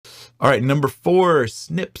All right, number 4,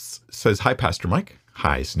 Snips says, hi, Pastor Mike.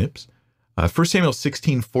 Hi, Snips. 1 Samuel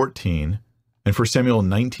 16:14 and 1 Samuel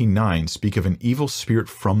 19:9 speak of an evil spirit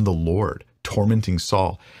from the Lord tormenting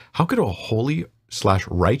Saul. How could a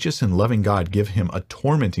holy/righteous and loving God give him a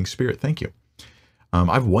tormenting spirit? Thank you.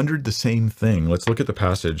 I've wondered the same thing. Let's look at the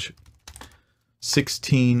passage.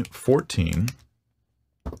 16:14.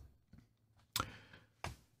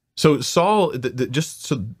 So Saul, just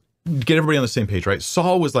so get everybody on the same page, right?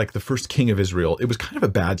 Saul was like the first king of Israel. It was kind of a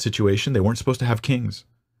bad situation. They weren't supposed to have kings,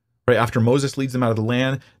 right? After Moses leads them out of the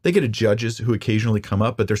land, they get judges who occasionally come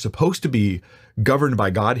up, but they're supposed to be governed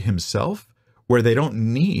by God himself, where they don't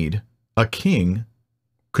need a king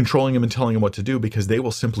controlling them and telling them what to do, because they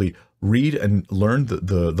will simply read and learn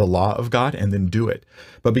the law of God and then do it.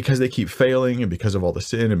 But because they keep failing, and because of all the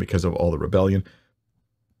sin and because of all the rebellion,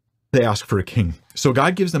 they ask for a king. So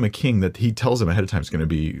God gives them a king that he tells them ahead of time is going to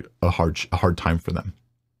be a hard time for them.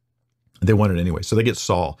 They want it anyway. So they get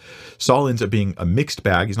Saul. Saul ends up being a mixed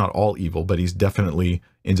bag. He's not all evil, but he's definitely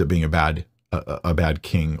ends up being a bad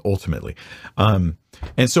king ultimately. And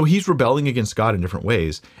so he's rebelling against God in different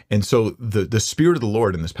ways. And so the Spirit of the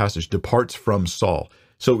Lord in this passage departs from Saul.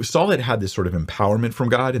 So Saul had this sort of empowerment from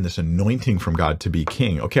God and this anointing from God to be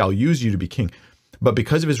king. Okay, I'll use you to be king. But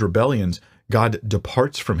because of his rebellions, God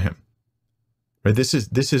departs from him. Right? This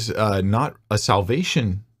is not a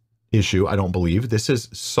salvation issue, I don't believe. This is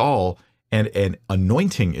Saul and an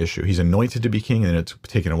anointing issue. He's anointed to be king, and it's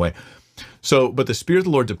taken away. So, but the Spirit of the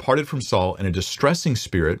Lord departed from Saul, and a distressing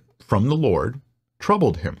spirit from the Lord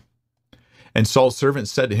troubled him. And Saul's servant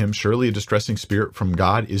said to him, surely a distressing spirit from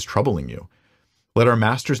God is troubling you. Let our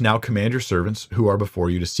masters now command your servants who are before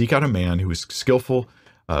you to seek out a man who is skillful,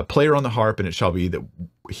 player on the harp, and it shall be that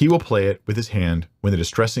he will play it with his hand when the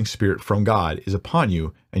distressing spirit from God is upon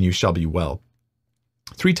you, and you shall be well.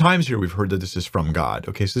 3 times here we've heard that this is from God.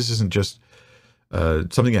 Okay, so this isn't just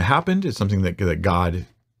something that happened. It's something that God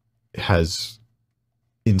has,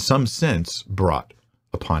 in some sense, brought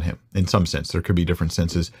upon him. In some sense, there could be different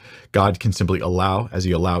senses. God can simply allow, as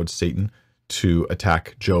he allowed Satan to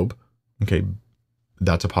attack Job. Okay,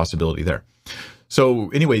 that's a possibility there. So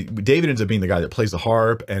anyway, David ends up being the guy that plays the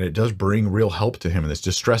harp, and it does bring real help to him, and this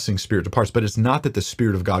distressing spirit departs. But it's not that the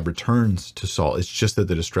Spirit of God returns to Saul. It's just that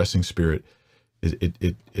the distressing spirit,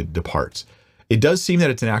 it departs. It does seem that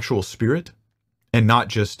it's an actual spirit, and not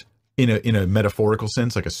just in a metaphorical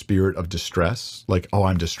sense, like a spirit of distress, like, oh,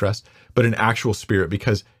 I'm distressed, but an actual spirit,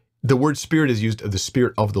 because the word spirit is used of the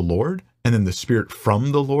Spirit of the Lord, and then the spirit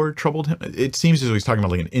from the Lord troubled him. It seems as though he's talking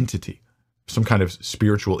about like an entity, some kind of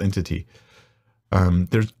spiritual entity.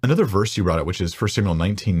 There's another verse you brought up, which is 1 Samuel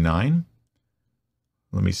 19:9.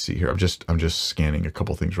 Let me see here. I'm just scanning a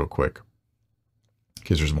couple things real quick,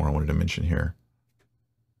 because there's more I wanted to mention here.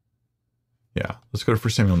 Yeah, let's go to 1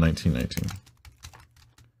 Samuel 19:19.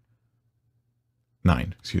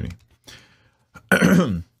 9, excuse me.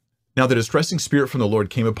 Now the distressing spirit from the Lord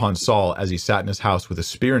came upon Saul as he sat in his house with a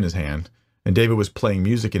spear in his hand, and David was playing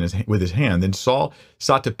music with his hand. Then Saul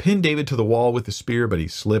sought to pin David to the wall with the spear, but he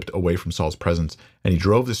slipped away from Saul's presence, and he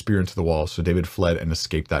drove the spear into the wall. So David fled and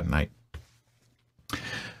escaped that night.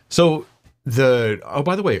 So oh,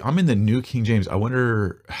 by the way, I'm in the New King James. I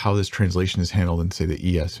wonder how this translation is handled in, say, the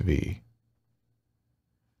ESV.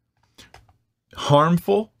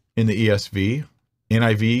 Harmful in the ESV.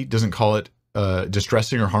 NIV doesn't call it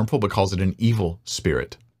distressing or harmful, but calls it an evil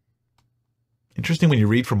spirit. Interesting when you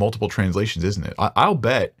read from multiple translations, isn't it? I'll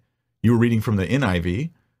bet you were reading from the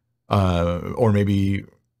NIV, or maybe,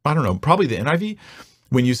 I don't know, probably the NIV,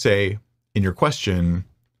 when you say in your question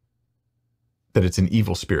that it's an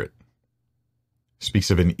evil spirit. Speaks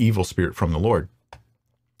of an evil spirit from the Lord.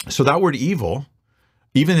 So that word evil,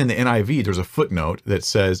 even in the NIV, there's a footnote that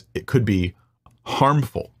says it could be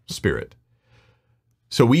harmful spirit.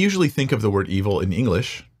 So we usually think of the word evil in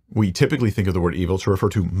English. We typically think of the word evil to refer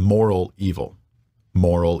to moral evil.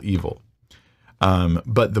 Moral evil.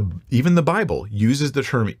 But even the Bible uses the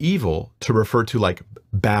term evil to refer to like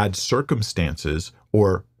bad circumstances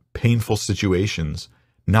or painful situations,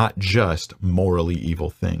 not just morally evil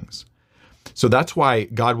things. So that's why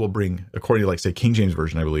God will bring, according to, like, say, King James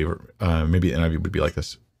Version, I believe, or maybe NIV would be like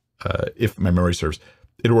this, if my memory serves.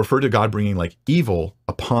 It'll refer to God bringing like evil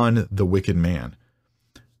upon the wicked man.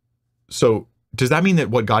 So does that mean that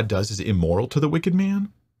what God does is immoral to the wicked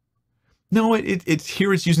man? No, it's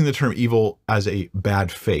here it's using the term evil as a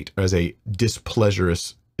bad fate, as a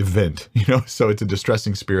displeasurous event, you know? So it's a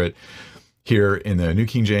distressing spirit here in the New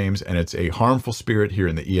King James, and it's a harmful spirit here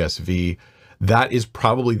in the ESV. That is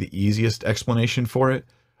probably the easiest explanation for it.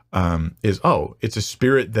 It's a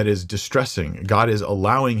spirit that is distressing. God is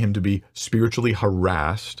allowing him to be spiritually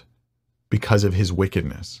harassed because of his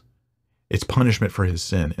wickedness. It's punishment for his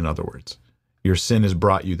sin, in other words. Your sin has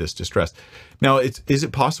brought you this distress. Now, is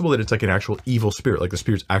it possible that it's like an actual evil spirit, like the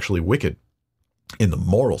spirit's actually wicked in the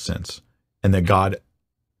moral sense, and that God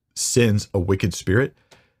sends a wicked spirit?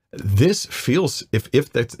 This feels, if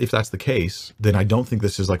that's the case, then I don't think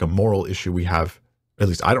this is like a moral issue we have. At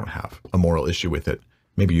least I don't have a moral issue with it.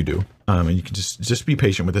 Maybe you do. And you can just be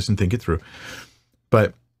patient with this and think it through.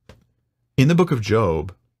 But in the book of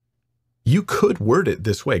Job, you could word it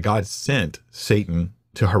this way. God sent Satan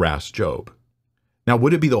to harass Job. Now,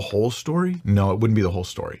 would it be the whole story? No, it wouldn't be the whole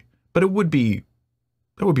story. But that would be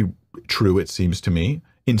true, it seems to me,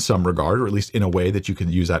 in some regard, or at least in a way that you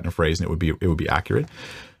can use that in a phrase and it would be accurate.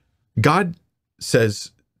 God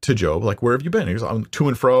says to Job, like, where have you been? He goes, I'm to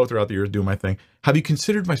and fro throughout the earth doing my thing. Have you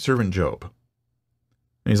considered my servant Job?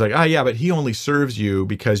 And he's like, yeah, but he only serves you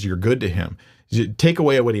because you're good to him. Take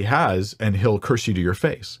away what he has and he'll curse you to your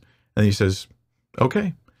face. And he says,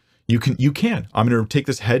 okay, you can. I'm going to take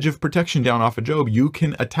this hedge of protection down off of Job. You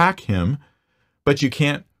can attack him, but you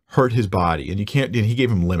can't hurt his body. And he gave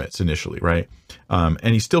him limits initially, right?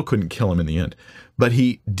 And he still couldn't kill him in the end. But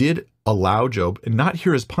he did allow Job, and not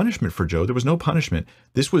here as punishment for Job. There was no punishment.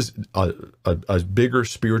 This was a bigger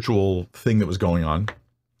spiritual thing that was going on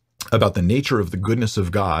about the nature of the goodness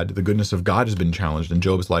of God. The goodness of God has been challenged, and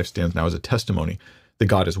Job's life stands now as a testimony that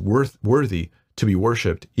God is worthy to be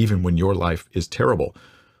worshipped, even when your life is terrible.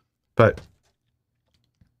 But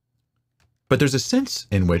there's a sense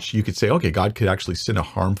in which you could say, okay, God could actually send a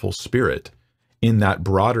harmful spirit in that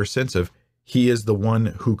broader sense of he is the one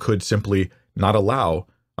who could simply not allow.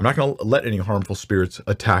 I'm not going to let any harmful spirits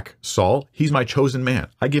attack Saul. He's my chosen man.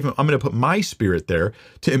 I'm going to put my spirit there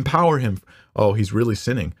to empower him. Oh, he's really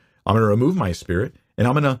sinning. I'm going to remove my spirit, and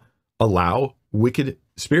I'm going to allow wicked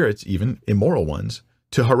spirits, even immoral ones,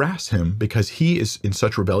 to harass him because he is in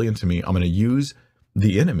such rebellion to me. I'm going to use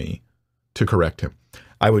the enemy to correct him.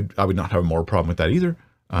 I would not have a moral problem with that either.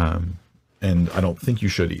 And I don't think you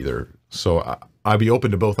should either. So I'd be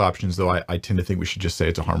open to both options, though I tend to think we should just say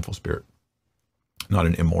it's a harmful spirit, not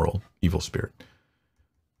an immoral, evil spirit.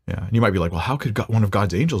 Yeah. And you might be like, well, how could one of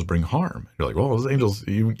God's angels bring harm? You're like, well, those angels,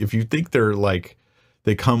 if you think they're like,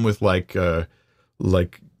 they come with like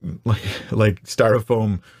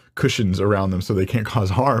styrofoam cushions around them so they can't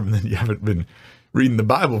cause harm, then you haven't been reading the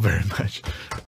Bible very much.